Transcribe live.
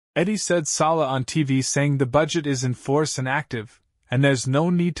Eddie said Saleh on TV, saying the budget is in force and active, and there's no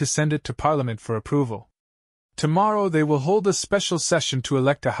need to send it to Parliament for approval. Tomorrow they will hold a special session to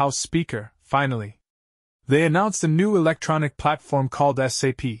elect a House Speaker, finally. They announced a new electronic platform called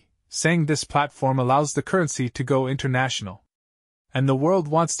SAP, saying this platform allows the currency to go international. And the world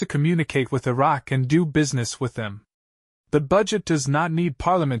wants to communicate with Iraq and do business with them. The budget does not need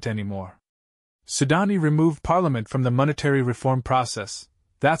Parliament anymore. Sudani removed Parliament from the monetary reform process.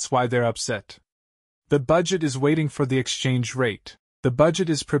 That's why they're upset. The budget is waiting for the exchange rate. The budget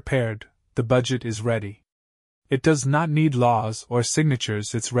is prepared. The budget is ready. It does not need laws or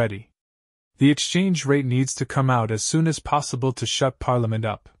signatures, it's ready. The exchange rate needs to come out as soon as possible to shut Parliament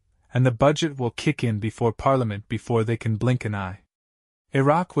up, and the budget will kick in before Parliament before they can blink an eye.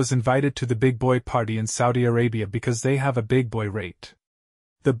 Iraq was invited to the big boy party in Saudi Arabia because they have a big boy rate.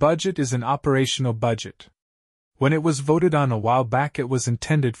 The budget is an operational budget. When it was voted on a while back, it was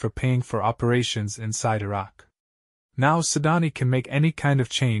intended for paying for operations inside Iraq. Now Sudani can make any kind of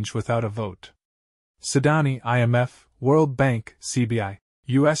change without a vote. Sudani, IMF, World Bank, CBI,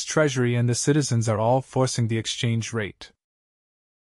 U.S. Treasury and the citizens are all forcing the exchange rate.